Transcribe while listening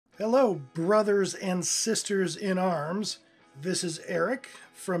Hello, brothers and sisters in arms. This is Eric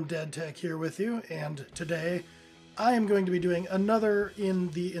from Dead Tech here with you, and today I am going to be doing another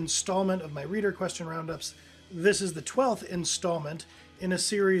in the installment of my reader question roundups. This is the 12th installment in a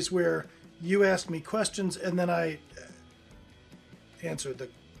series where you asked me questions and then I answered the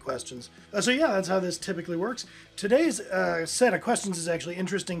questions. So yeah, that's how this typically works. Today's set of questions is actually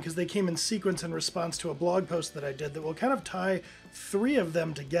interesting because they came in sequence in response to a blog post that I did that will kind of tie three of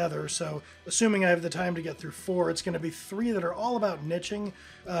them together. So assuming I have the time to get through four, it's going to be three that are all about niching,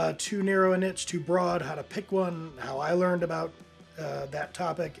 too narrow a niche, too broad, how to pick one, how I learned about that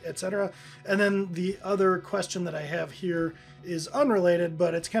topic, etc. And then the other question that I have here is unrelated,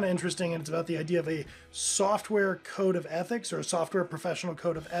 but it's kind of interesting, and it's about the idea of a software code of ethics or a software professional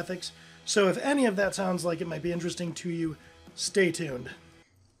code of ethics. So if any of that sounds like it might be interesting to you, stay tuned.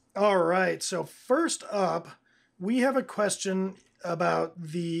 All right, so first up, we have a question about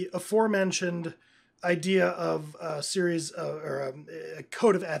the aforementioned idea of a series or a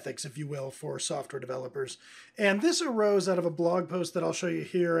code of ethics, if you will, for software developers. And this arose out of a blog post that I'll show you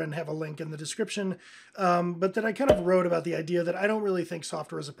here and have a link in the description, but that I kind of wrote about the idea that I don't really think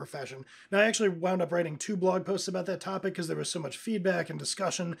software is a profession. Now, I actually wound up writing two blog posts about that topic because there was so much feedback and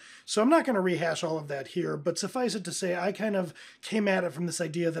discussion, so I'm not going to rehash all of that here, but suffice it to say, I kind of came at it from this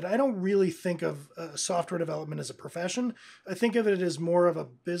idea that I don't really think of software development as a profession. I think of it as more of a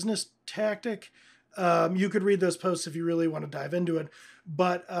business tactic. You could read those posts if you really want to dive into it,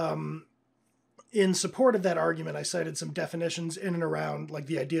 but in support of that argument, I cited some definitions in and around like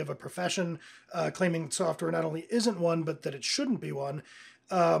the idea of a profession, claiming that software not only isn't one, but that it shouldn't be one.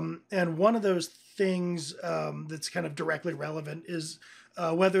 And one of those things that's kind of directly relevant is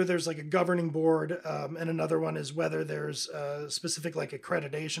whether there's like a governing board, and another one is whether there's specific like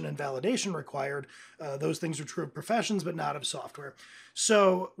accreditation and validation required. Those things are true of professions, but not of software.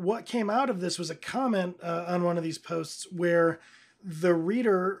 So what came out of this was a comment on one of these posts where the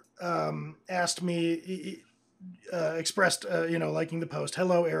reader asked me, expressed, liking the post.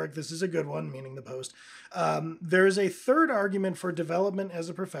 Hello, Eric, this is a good one, meaning the post. There's a third argument for development as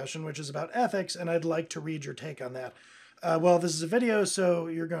a profession, which is about ethics, and I'd like to read your take on that. Well, this is a video, so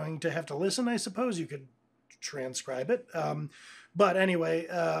you're going to have to listen, I suppose. You could transcribe it. But anyway,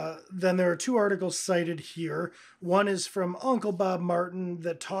 then there are two articles cited here. One is from Uncle Bob Martin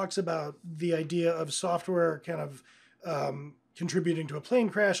that talks about the idea of software kind of contributing to a plane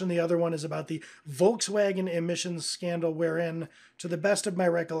crash, and the other one is about the Volkswagen emissions scandal, wherein, to the best of my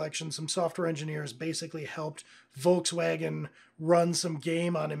recollection, some software engineers basically helped Volkswagen run some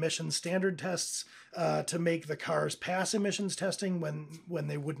game on emission standard tests to make the cars pass emissions testing when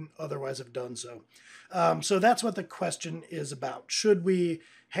they wouldn't otherwise have done so. So that's what the question is about. Should we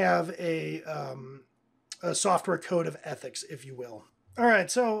have a software code of ethics, if you will? All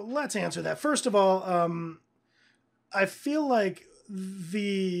right, so let's answer that. First of all, I feel like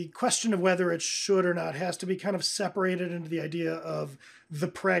the question of whether it should or not has to be kind of separated into the idea of the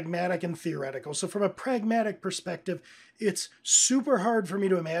pragmatic and theoretical. So from a pragmatic perspective, it's super hard for me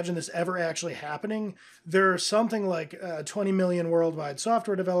to imagine this ever actually happening. There are something like 20 million worldwide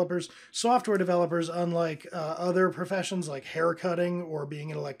software developers. Software developers, unlike other professions like haircutting or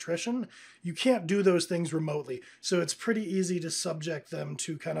being an electrician, you can't do those things remotely. So it's pretty easy to subject them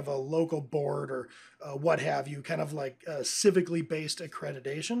to kind of a local board or what have you, kind of like civically based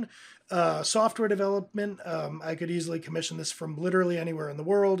accreditation. Software development, I could easily commission this from literally anywhere in the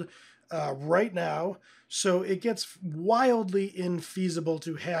world right now. So it gets wildly infeasible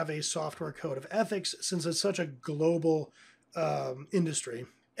to have a software code of ethics since it's such a global industry.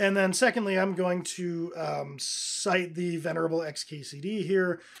 And then secondly, I'm going to cite the venerable XKCD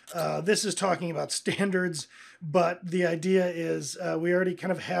here. This is talking about standards, but the idea is we already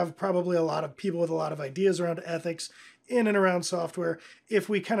kind of have probably a lot of people with a lot of ideas around ethics in and around software. If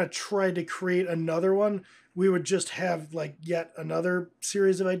we kind of tried to create another one, we would just have like yet another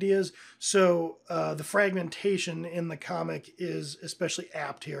series of ideas. So the fragmentation in the comic is especially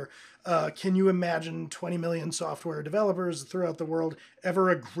apt here. Can you imagine 20 million software developers throughout the world ever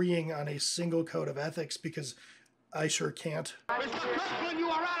agreeing on a single code of ethics? Because I sure can't. Mr. Kirkland, you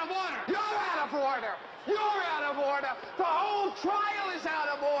are out of order! You're out of order! You're out of order! The whole trial is out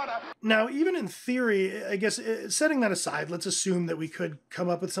of order! Now, even in theory, I guess, setting that aside, let's assume that we could come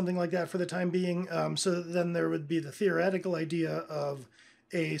up with something like that for the time being. So that then there would be the theoretical idea of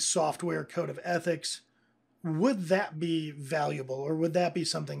a software code of ethics. Would that be valuable, or would that be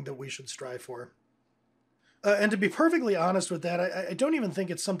something that we should strive for? And to be perfectly honest with that, I don't even think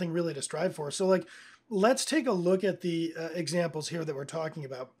it's something really to strive for. So, like, let's take a look at the examples here that we're talking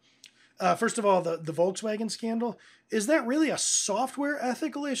about. First of all, the Volkswagen scandal, is that really a software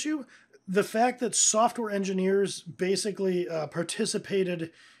ethical issue? The fact that software engineers basically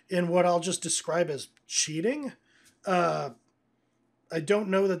participated in what I'll just describe as cheating. Uh, I don't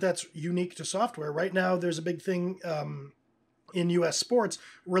know that that's unique to software. Right now, there's a big thing in U.S. sports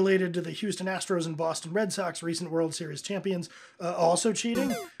related to the Houston Astros and Boston Red Sox, recent World Series champions, also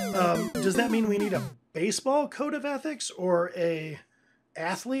cheating. Does that mean we need a baseball code of ethics or a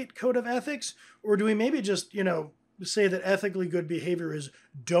athlete code of ethics? Or do we maybe just, say that ethically good behavior is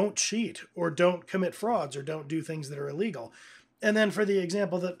don't cheat or don't commit frauds or don't do things that are illegal? And then for the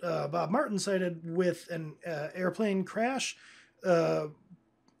example that Bob Martin cited with an airplane crash, uh,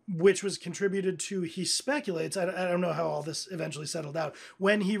 which was contributed to, he speculates, I don't know how all this eventually settled out.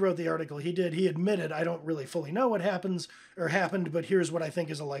 When he wrote the article, he admitted, I don't really fully know what happened, but here's what I think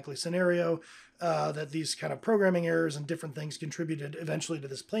is a likely scenario, that these kind of programming errors and different things contributed eventually to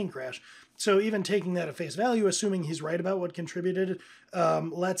this plane crash. So even taking that at face value, assuming he's right about what contributed,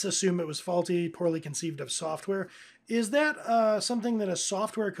 let's assume it was faulty, poorly conceived of software. Is that something that a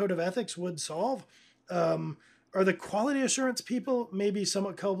software code of ethics would solve? Are the quality assurance people maybe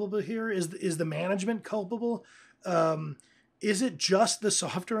somewhat culpable here? Is the management culpable? Is it just the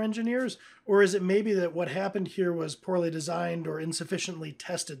software engineers? Or is it maybe that what happened here was poorly designed or insufficiently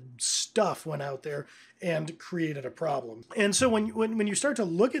tested stuff went out there and created a problem? And so when you start to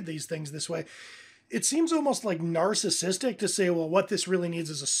look at these things this way, it seems almost like narcissistic to say, well, what this really needs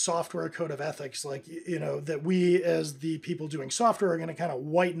is a software code of ethics. Like, that we as the people doing software are going to kind of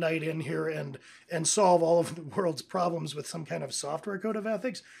white knight in here and solve all of the world's problems with some kind of software code of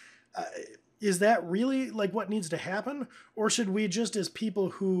ethics. Is that really like what needs to happen? Or should we just, as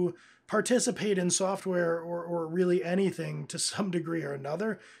people who participate in software or really anything to some degree or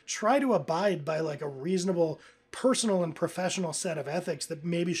another, try to abide by like a reasonable personal and professional set of ethics that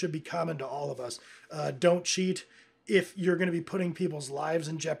maybe should be common to all of us? Don't cheat. If you're going to be putting people's lives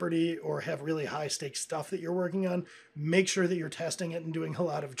in jeopardy or have really high stakes stuff that you're working on, make sure that you're testing it and doing a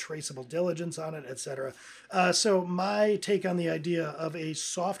lot of traceable diligence on it, etc. So my take on the idea of a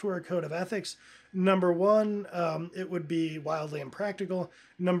software code of ethics: number one, it would be wildly impractical.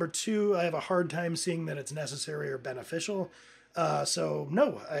 Number two, I have a hard time seeing that it's necessary or beneficial. So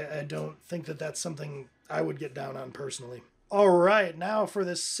no, I don't think that that's something I would get down on personally. All right, now for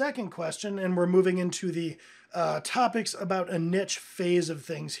the second question, and we're moving into the topics about a niche phase of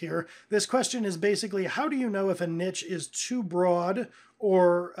things here. This question is basically, how do you know if a niche is too broad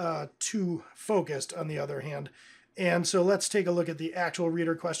or too focused, on the other hand? And so let's take a look at the actual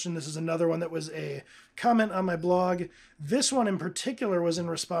reader question. This is another one that was a comment on my blog. This one in particular was in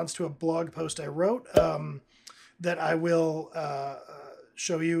response to a blog post I wrote that I will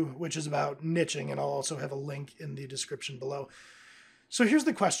show you, which is about niching, and I'll also have a link in the description below. So here's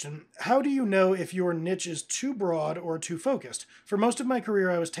the question: how do you know if your niche is too broad or too focused? For most of my career,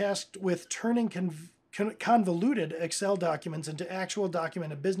 I was tasked with turning convoluted Excel documents into actual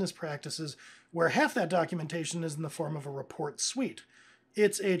documented business practices, where half that documentation is in the form of a report suite.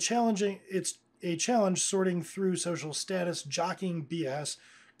 It's a challenge sorting through social status jockeying BS,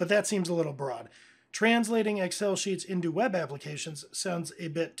 but that seems a little broad. Translating Excel sheets into web applications sounds a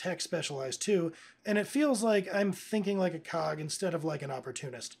bit tech specialized too, and it feels like I'm thinking like a cog instead of like an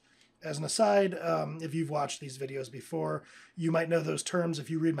opportunist. As an aside, if you've watched these videos before, you might know those terms. If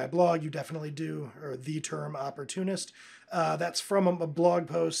you read my blog, you definitely do, or the term opportunist. That's from a blog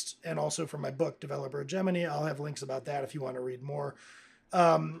post and also from my book, Developer Hegemony. I'll have links about that if you want to read more.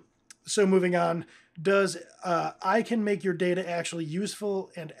 So moving on, does I can make your data actually useful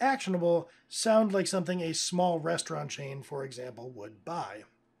and actionable sound like something a small restaurant chain, for example, would buy?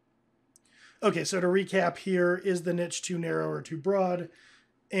 Okay, so to recap here, is the niche too narrow or too broad?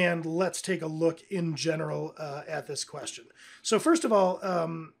 And let's take a look in general at this question. So first of all,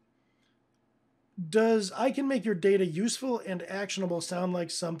 does I can make your data useful and actionable sound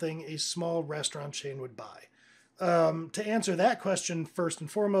like something a small restaurant chain would buy? To answer that question, first and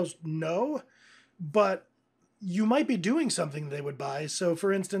foremost, no, but you might be doing something they would buy. So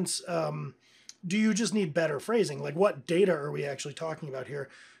for instance, do you just need better phrasing? Like, what data are we actually talking about here?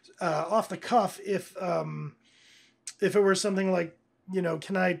 Off the cuff, if it were something like,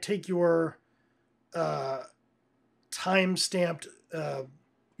 can I take your time-stamped,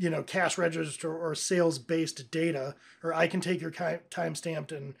 cash register or sales-based data, or I can take your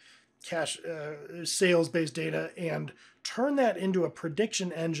time-stamped and cash sales-based data and turn that into a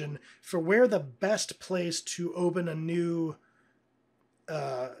prediction engine for where the best place to open a new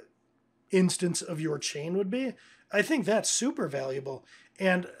instance of your chain would be. I think that's super valuable.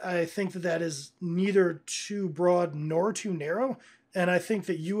 And I think that is neither too broad nor too narrow. And I think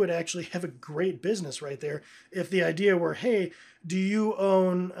that you would actually have a great business right there if the idea were, hey, do you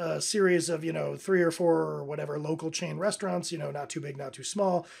own a series of, 3 or 4 or whatever local chain restaurants, not too big, not too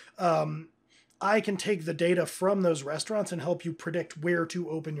small. I can take the data from those restaurants and help you predict where to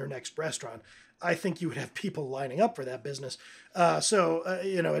open your next restaurant. I think you would have people lining up for that business.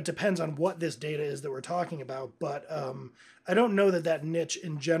 It depends on what this data is that we're talking about, but I don't know that that niche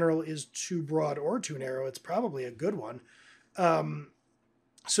in general is too broad or too narrow. It's probably a good one.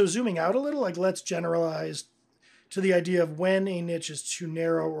 So zooming out a little, like let's generalize to the idea of when a niche is too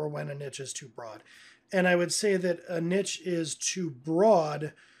narrow or when a niche is too broad. And I would say that a niche is too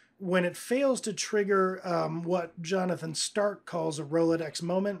broad when it fails to trigger what Jonathan Stark calls a Rolodex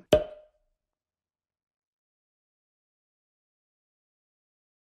moment.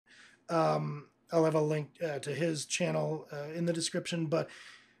 I'll have a link to his channel in the description, but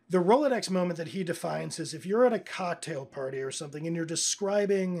the Rolodex moment that he defines is if you're at a cocktail party or something and you're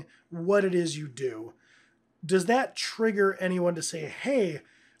describing what it is you do, does that trigger anyone to say, hey,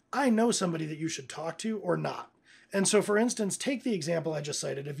 I know somebody that you should talk to or not? And so, for instance, take the example I just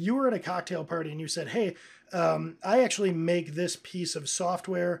cited. If you were at a cocktail party and you said, hey, I actually make this piece of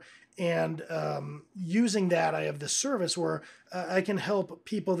software, and using that, I have this service where I can help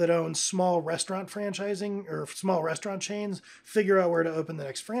people that own small restaurant franchising or small restaurant chains figure out where to open the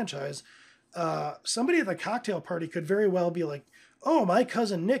next franchise. Somebody at the cocktail party could very well be like, oh, my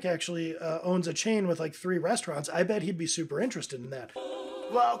cousin Nick actually owns a chain with like 3 restaurants. I bet he'd be super interested in that.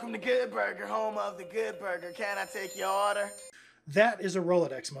 Welcome to Good Burger, home of the Good Burger. Can I take your order? That is a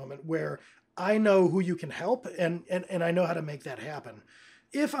Rolodex moment where I know who you can help and I know how to make that happen.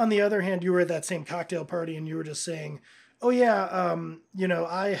 If, on the other hand, you were at that same cocktail party and you were just saying, oh, yeah,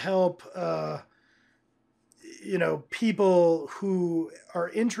 I help, people who are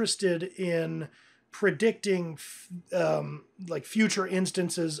interested in predicting like future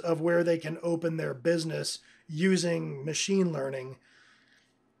instances of where they can open their business using machine learning.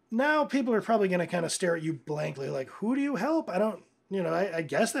 Now people are probably going to kind of stare at you blankly like, who do you help? I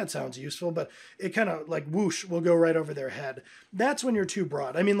guess that sounds useful, but it kind of like whoosh will go right over their head. That's when you're too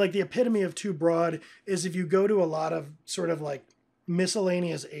broad. I mean, like the epitome of too broad is if you go to a lot of sort of like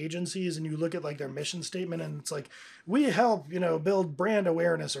miscellaneous agencies and you look at like their mission statement and it's like, we help, build brand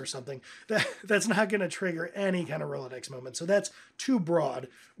awareness or something. That's not going to trigger any kind of Rolodex moment. So that's too broad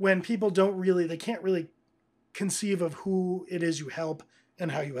when people they can't really conceive of who it is you help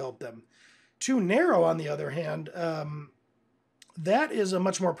and how you help them. Too narrow, on the other hand, that is a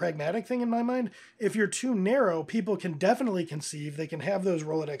much more pragmatic thing in my mind. If you're too narrow, people can definitely conceive. They can have those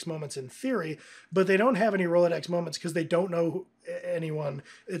Rolodex moments in theory, but they don't have any Rolodex moments because they don't know anyone.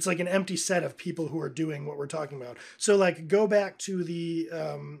 It's like an empty set of people who are doing what we're talking about. So like go back to the,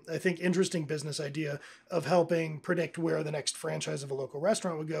 I think, interesting business idea of helping predict where the next franchise of a local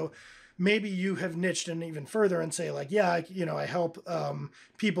restaurant would go. Maybe you have niched in even further and say like, yeah, I help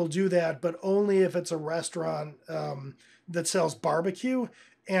people do that, but only if it's a restaurant that sells barbecue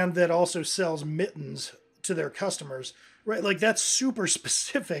and that also sells mittens to their customers, right? Like that's super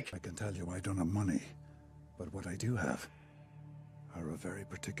specific. I can tell you I don't have money, but what I do have are a very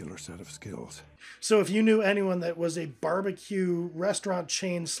particular set of skills. So if you knew anyone that was a barbecue restaurant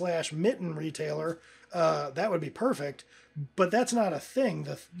chain / mitten retailer, that would be perfect. But that's not a thing,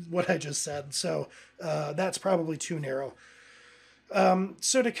 what I just said. So that's probably too narrow.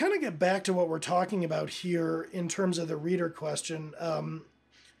 So to kind of get back to what we're talking about here in terms of the reader question,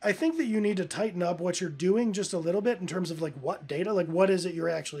 I think that you need to tighten up what you're doing just a little bit in terms of like what data, like what is it you're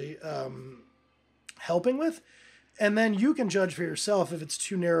actually helping with? And then you can judge for yourself if it's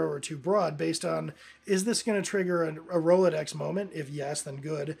too narrow or too broad based on, is this going to trigger a Rolodex moment? If yes, then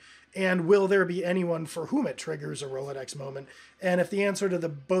good. And will there be anyone for whom it triggers a Rolodex moment? And if the answer to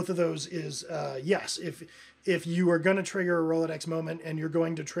both of those is yes, if you are going to trigger a Rolodex moment and you're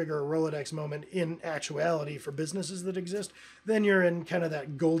going to trigger a Rolodex moment in actuality for businesses that exist, then you're in kind of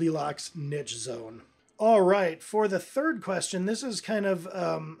that Goldilocks niche zone. All right, for the third question, this is kind of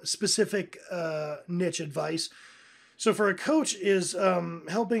specific niche advice. So for a coach is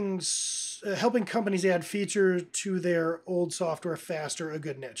helping companies add features to their old software faster, a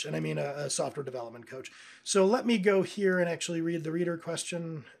good niche. And I mean a software development coach. So let me go here and actually read the reader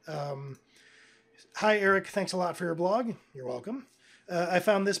question. Hi, Eric. Thanks a lot for your blog. You're welcome. I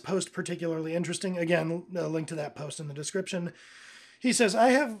found this post particularly interesting. Again, a link to that post in the description. He says, I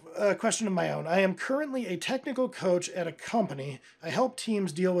have a question of my own. I am currently a technical coach at a company. I help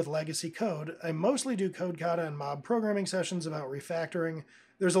teams deal with legacy code. I mostly do code kata and mob programming sessions about refactoring.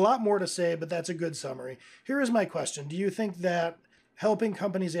 There's a lot more to say, but that's a good summary. Here is my question. Do you think that helping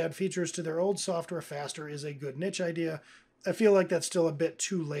companies add features to their old software faster is a good niche idea? I feel like that's still a bit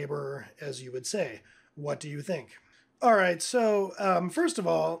too labor, as you would say. What do you think? All right, so first of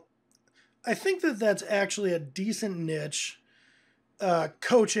all, I think that that's actually a decent niche,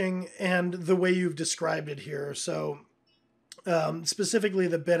 coaching and the way you've described it here. So specifically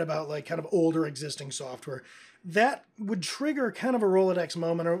the bit about like kind of older existing software, that would trigger kind of a Rolodex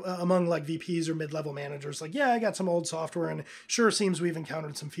moment among like VPs or mid-level managers. Like, yeah, I got some old software, and sure seems we've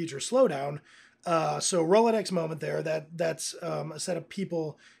encountered some feature slowdown. So Rolodex moment there. That's a set of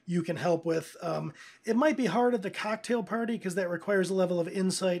people you can help with. It might be hard at the cocktail party because that requires a level of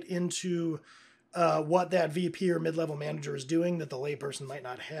insight into what that VP or mid-level manager is doing that the layperson might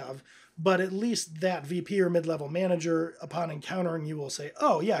not have. But at least that VP or mid-level manager, upon encountering you, will say,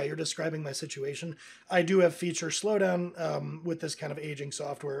 oh yeah, you're describing my situation. I do have feature slowdown with this kind of aging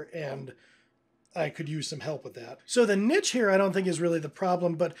software, and I could use some help with that. So the niche here I don't think is really the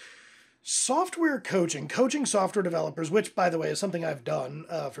problem, but software coaching software developers, which by the way is something I've done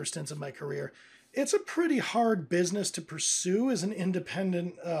for stints of my career, it's a pretty hard business to pursue as an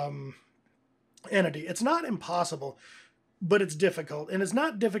independent entity. It's not impossible, but it's difficult. And it's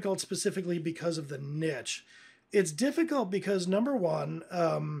not difficult specifically because of the niche. It's difficult because, number one,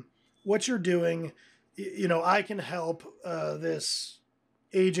 what you're doing, I can help this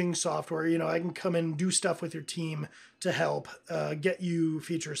aging software. I can come in and do stuff with your team to help get you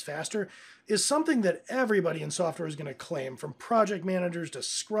features faster, is something that everybody in software is going to claim, from project managers to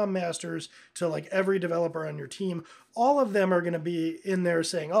scrum masters to like every developer on your team. All of them are going to be in there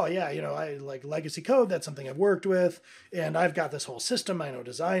saying, oh yeah, I like legacy code. That's something I've worked with. And I've got this whole system. I know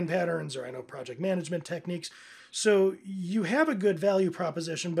design patterns, or I know project management techniques. So you have a good value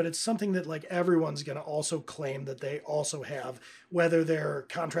proposition, but it's something that like everyone's going to also claim that they also have, whether they're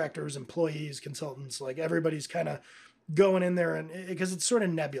contractors, employees, consultants. Like everybody's kind of going in there, and because it's sort of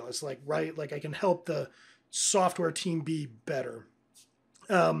nebulous, like, right, like I can help the software team be better.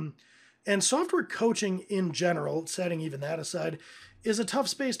 And software coaching in general, setting even that aside, is a tough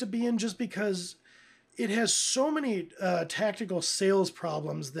space to be in, just because it has so many tactical sales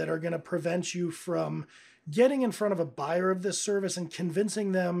problems that are going to prevent you from getting in front of a buyer of this service and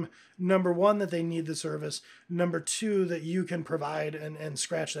convincing them, number one, that they need the service, number two, that you can provide and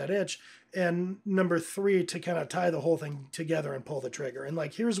scratch that itch, and number three, to kind of tie the whole thing together and pull the trigger. And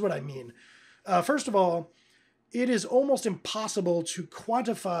like, here's what I mean. First of all, it is almost impossible to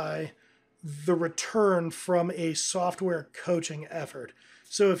quantify the return from a software coaching effort.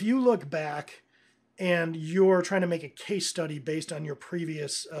 So if you look back and you're trying to make a case study based on your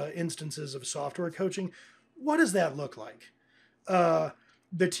previous instances of software coaching, what does that look like?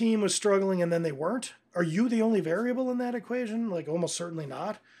 The team was struggling and then they weren't? Are you the only variable in that equation? Like, almost certainly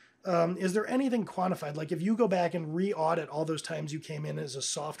not. Is there anything quantified? Like, if you go back and re-audit all those times you came in as a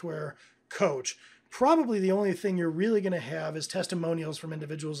software coach, probably the only thing you're really going to have is testimonials from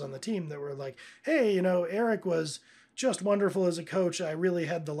individuals on the team that were like, hey, Eric was just wonderful as a coach. I really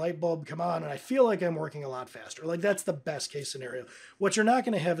had the light bulb come on, and I feel like I'm working a lot faster. Like, that's the best case scenario. What you're not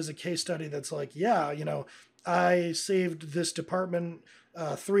going to have is a case study that's like, yeah, I saved this department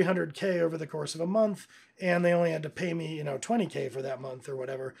 $300K over the course of a month, and they only had to pay me, $20K for that month or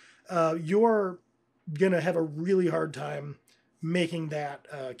whatever. You're going to have a really hard time making that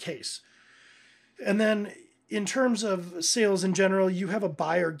case. And then in terms of sales in general, you have a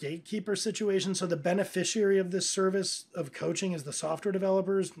buyer gatekeeper situation. So the beneficiary of this service of coaching is the software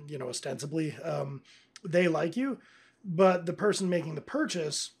developers, ostensibly, they like you, but the person making the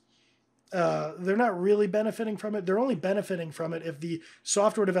purchase, they're not really benefiting from it. They're only benefiting from it if the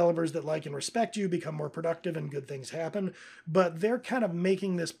software developers that like and respect you become more productive and good things happen. But they're kind of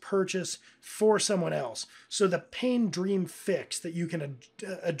making this purchase for someone else. So the pain dream fix that you can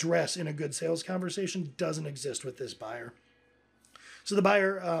address in a good sales conversation doesn't exist with this buyer. So the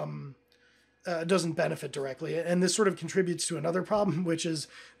buyer doesn't benefit directly. And this sort of contributes to another problem, which is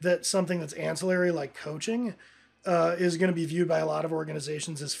that something that's ancillary like coaching is going to be viewed by a lot of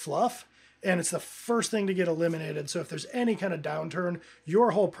organizations as fluff. And it's the first thing to get eliminated. So if there's any kind of downturn,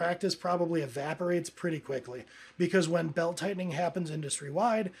 your whole practice probably evaporates pretty quickly. Because when belt tightening happens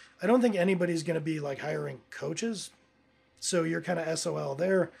industry-wide, I don't think anybody's going to be like hiring coaches. So you're kind of SOL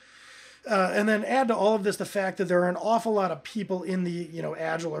there. And then add to all of this the fact that there are an awful lot of people in the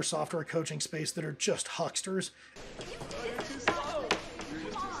agile or software coaching space that are just hucksters.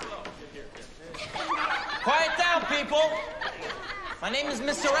 Quiet down, people. My name is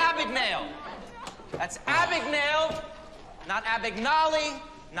Mr. Abagnale. That's Abagnale, not Abagnale,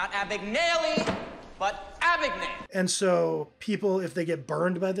 not Abagnale, but Abagnale. And so people, if they get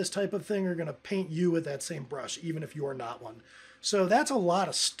burned by this type of thing, are going to paint you with that same brush, even if you are not one. So that's a lot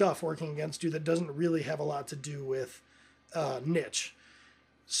of stuff working against you that doesn't really have a lot to do with niche.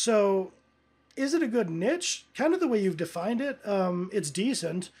 So is it a good niche? Kind of the way you've defined it. It's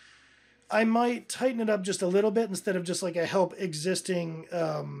decent. I might tighten it up just a little bit instead of just like I help existing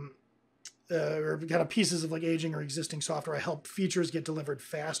or kind of pieces of like aging or existing software. I help features get delivered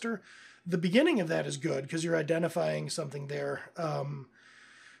faster. The beginning of that is good because you're identifying something there.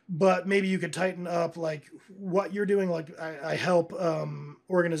 But maybe you could tighten up like what you're doing. Like I help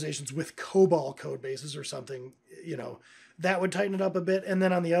organizations with COBOL code bases or something, that would tighten it up a bit. And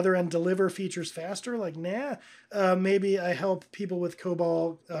then on the other end, deliver features faster. Like, maybe I help people with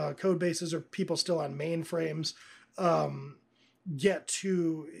COBOL code bases or people still on mainframes get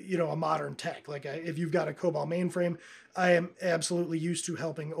to, a modern tech. Like if you've got a COBOL mainframe, I am absolutely used to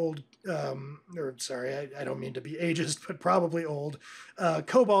helping old, I don't mean to be ageist, but probably old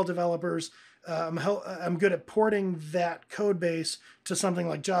COBOL developers. I'm good at porting that code base to something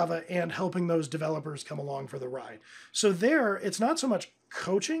like Java and helping those developers come along for the ride. So there, it's not so much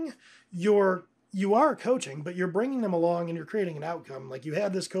coaching. You are coaching, but you're bringing them along and you're creating an outcome. Like you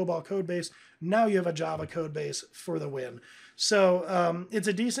had this COBOL code base, now you have a Java code base for the win. So it's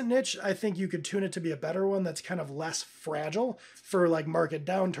a decent niche. I think you could tune it to be a better one that's kind of less fragile for like market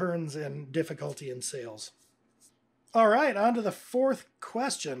downturns and difficulty in sales. All right, on to the fourth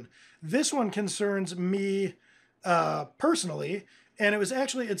question. This one concerns me personally, and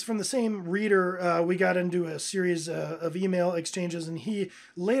it's from the same reader. We got into a series of email exchanges, and he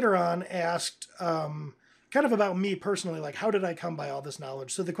later on asked kind of about me personally, like how did I come by all this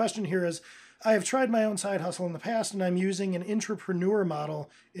knowledge? So the question here is, I have tried my own side hustle in the past, and I'm using an intrapreneur model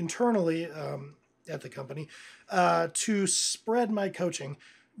internally at the company to spread my coaching.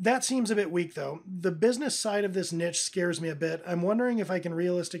 That seems a bit weak, though. The business side of this niche scares me a bit. I'm wondering if I can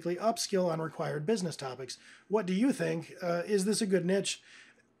realistically upskill on required business topics. What do you think? Is this a good niche?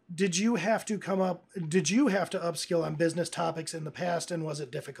 Did you have to upskill on business topics in the past, and was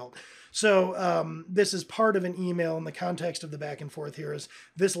it difficult? So this is part of an email in the context of the back and forth here. Is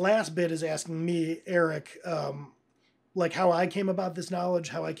this last bit is asking me, Eric, like how I came about this knowledge,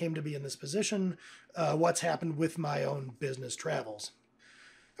 how I came to be in this position, what's happened with my own business travels.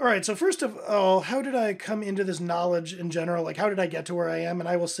 All right, so first of all, how did I come into this knowledge in general? Like, how did I get to where I am? And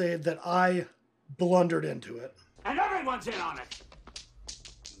I will say that I blundered into it. And everyone's in on it,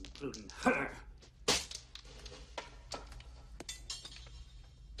 including her.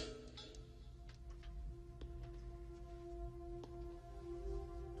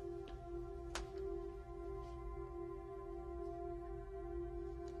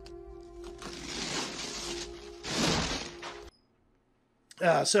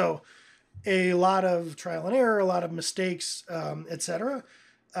 So a lot of trial and error, a lot of mistakes, etc.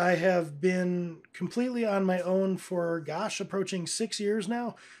 I have been completely on my own for, approaching 6 years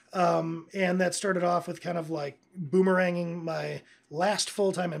now. And that started off with kind of like boomeranging my last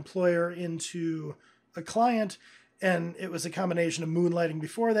full-time employer into a client. And it was a combination of moonlighting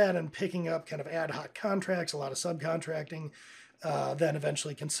before that and picking up kind of ad hoc contracts, a lot of subcontracting, then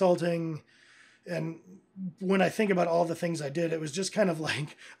eventually consulting. And when I think about all the things I did, it was just kind of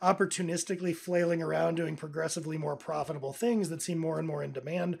like opportunistically flailing around doing progressively more profitable things that seemed more and more in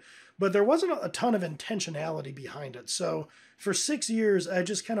demand. But there wasn't a ton of intentionality behind it. So for 6 years, I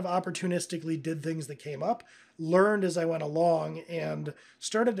just kind of opportunistically did things that came up, learned as I went along, and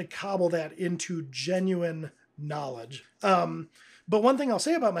started to cobble that into genuine knowledge. But one thing I'll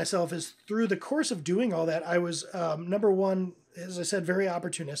say about myself is through the course of doing all that, I was, number one, as I said, very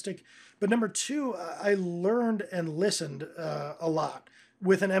opportunistic. But number two, I learned and listened a lot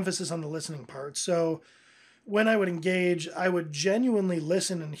with an emphasis on the listening part. So when I would engage, I would genuinely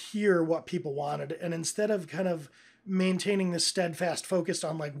listen and hear what people wanted. And instead of kind of maintaining this steadfast focus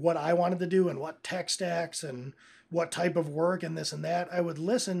on like what I wanted to do and what tech stacks and what type of work and this and that, I would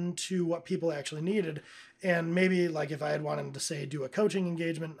listen to what people actually needed. And maybe like if I had wanted to say do a coaching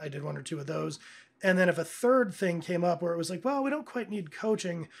engagement, I did one or two of those. And then if a third thing came up where it was like, well, we don't quite need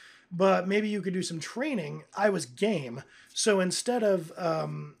coaching, but maybe you could do some training, I was game. So instead of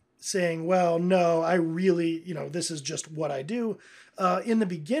saying, well, no, I really, this is just what I do. In the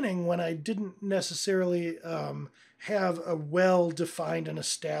beginning, when I didn't necessarily have a well-defined and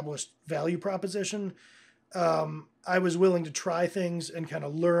established value proposition, I was willing to try things and kind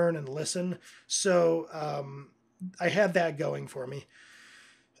of learn and listen. So I had that going for me.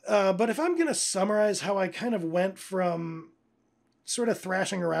 But if I'm going to summarize how I kind of went from sort of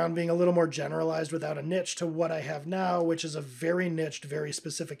thrashing around, being a little more generalized without a niche, to what I have now, which is a very niched, very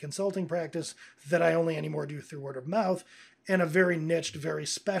specific consulting practice that I only anymore do through word of mouth, and a very niched, very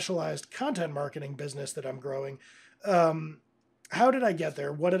specialized content marketing business that I'm growing. How did I get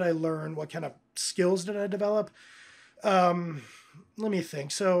there? What did I learn? What kind of skills did I develop? Let me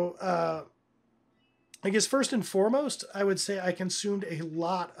think. So, I guess first and foremost, I would say I consumed a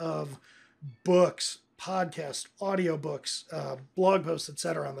lot of books, podcasts, audiobooks, blog posts,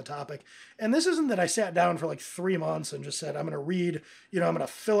 etc. on the topic. And this isn't that I sat down for like 3 months and just said, I'm going to read, I'm going to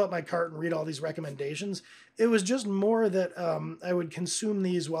fill up my cart and read all these recommendations. It was just more that I would consume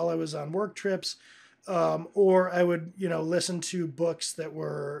these while I was on work trips, or I would, listen to books that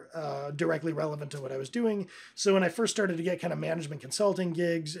were directly relevant to what I was doing. So when I first started to get kind of management consulting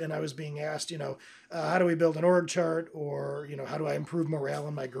gigs and I was being asked, how do we build an org chart, or, how do I improve morale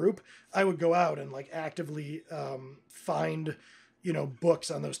in my group? I would go out and like actively find, books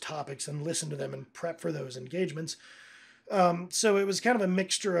on those topics and listen to them and prep for those engagements. So it was kind of a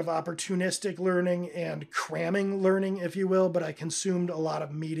mixture of opportunistic learning and cramming learning, if you will, but I consumed a lot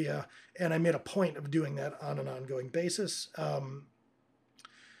of media and I made a point of doing that on an ongoing basis.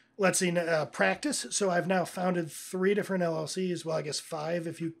 Let's see, practice. So I've now founded 3 different LLCs. Well, I guess 5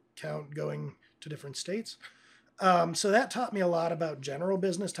 if you count going to different states. So that taught me a lot about general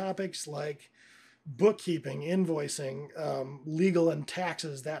business topics like bookkeeping, invoicing, legal and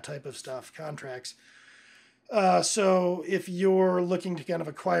taxes, that type of stuff, contracts. So if you're looking to kind of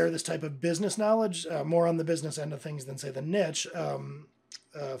acquire this type of business knowledge, more on the business end of things than say the niche,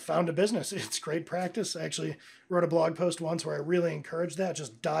 found a business. It's great practice. I actually wrote a blog post once where I really encourage that.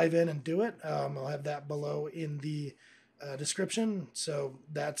 Just dive in and do it. I'll have that below in the description. So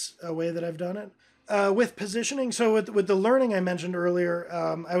that's a way that I've done it. With positioning, so with the learning I mentioned earlier,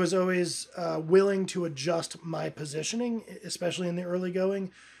 I was always willing to adjust my positioning, especially in the early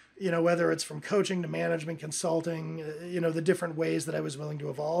going. Whether it's from coaching to management consulting, the different ways that I was willing to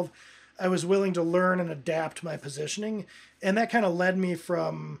evolve. I was willing to learn and adapt my positioning. And that kind of led me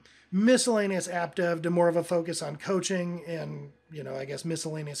from miscellaneous app dev to more of a focus on coaching and, I guess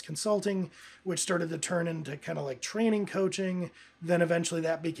miscellaneous consulting, which started to turn into kind of like training coaching. Then eventually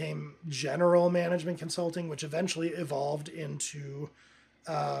that became general management consulting, which eventually evolved into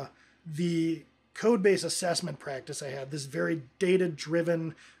the code base assessment practice I had, this very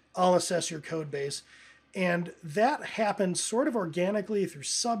data-driven, I'll assess your code base. And that happened sort of organically through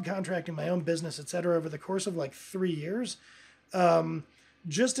subcontracting my own business, et cetera, over the course of like 3 years.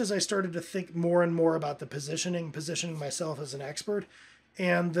 Just as I started to think more and more about the positioning myself as an expert,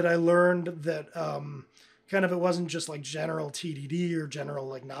 and that I learned that kind of it wasn't just like general TDD or general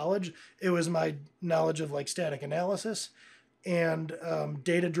like knowledge. It was my knowledge of like static analysis and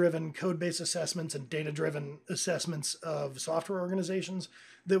data-driven code-based assessments and data-driven assessments of software organizations.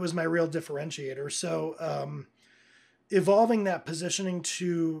 That was my real differentiator. So evolving that positioning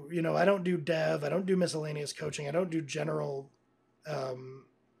to, I don't do dev, I don't do miscellaneous coaching, I don't do general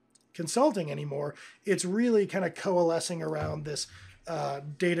consulting anymore. It's really kind of coalescing around this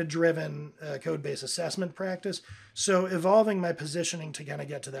data-driven code-based assessment practice. So evolving my positioning to kind of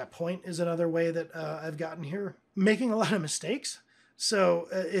get to that point is another way that I've gotten here. Making a lot of mistakes. So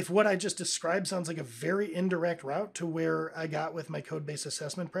if what I just described sounds like a very indirect route to where I got with my code-based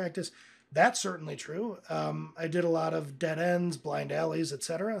assessment practice, that's certainly true. I did a lot of dead ends, blind alleys,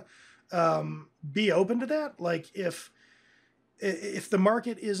 etc. Be open to that. Like if the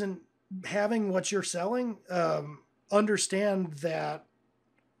market isn't having what you're selling, understand that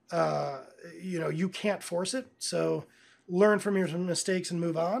you can't force it. So learn from your mistakes and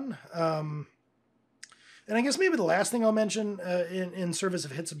move on. And I guess maybe the last thing I'll mention in service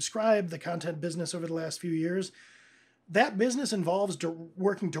of hit subscribe, the content business over the last few years, that business involves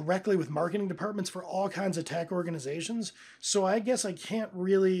working directly with marketing departments for all kinds of tech organizations. So I guess I can't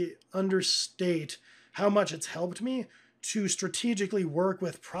really understate how much it's helped me to strategically work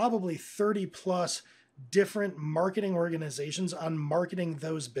with probably 30 plus different marketing organizations on marketing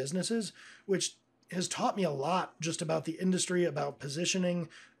those businesses, which has taught me a lot just about the industry, about positioning,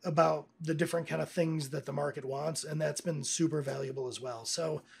 about the different kind of things that the market wants. And that's been super valuable as well.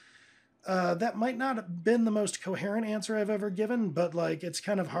 So that might not have been the most coherent answer I've ever given, but like, it's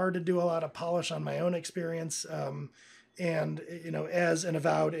kind of hard to do a lot of polish on my own experience. And, as an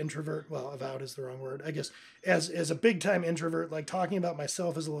avowed introvert, well, avowed is the wrong word, I guess, as a big time introvert, like talking about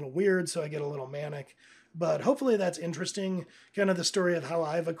myself is a little weird. So I get a little manic, but hopefully that's interesting. Kind of the story of how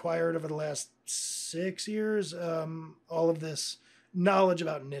I've acquired over the last 6 years, all of this knowledge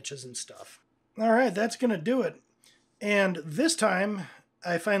about niches and stuff. All right, that's going to do it. And this time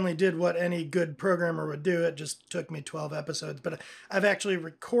I finally did what any good programmer would do. It just took me 12 episodes, but I've actually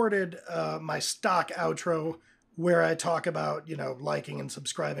recorded my stock outro where I talk about, liking and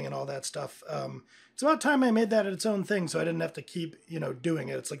subscribing and all that stuff. It's about time I made that its own thing, so I didn't have to keep, doing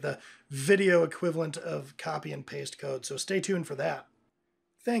it. It's like the video equivalent of copy and paste code. So stay tuned for that.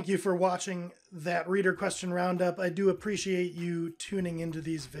 Thank you for watching that reader question roundup. I do appreciate you tuning into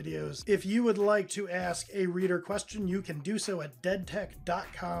these videos. If you would like to ask a reader question, you can do so at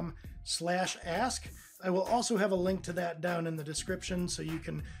deadtech.com/ask. I will also have a link to that down in the description, so you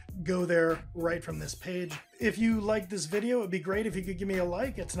can go there right from this page. If you like this video, it'd be great if you could give me a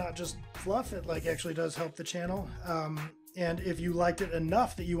like. It's not just fluff, it actually does help the channel. And if you liked it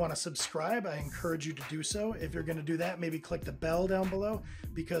enough that you want to subscribe, I encourage you to do so. If you're going to do that, maybe click the bell down below,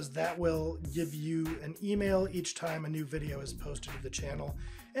 because that will give you an email each time a new video is posted to the channel.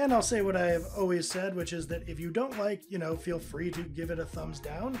 And I'll say what I have always said, which is that if you don't like, feel free to give it a thumbs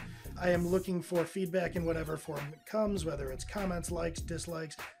down. I am looking for feedback in whatever form it comes, whether it's comments, likes,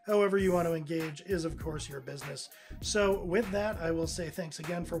 dislikes, however you want to engage is of course your business. So with that, I will say thanks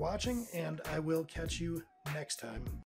again for watching, and I will catch you next time.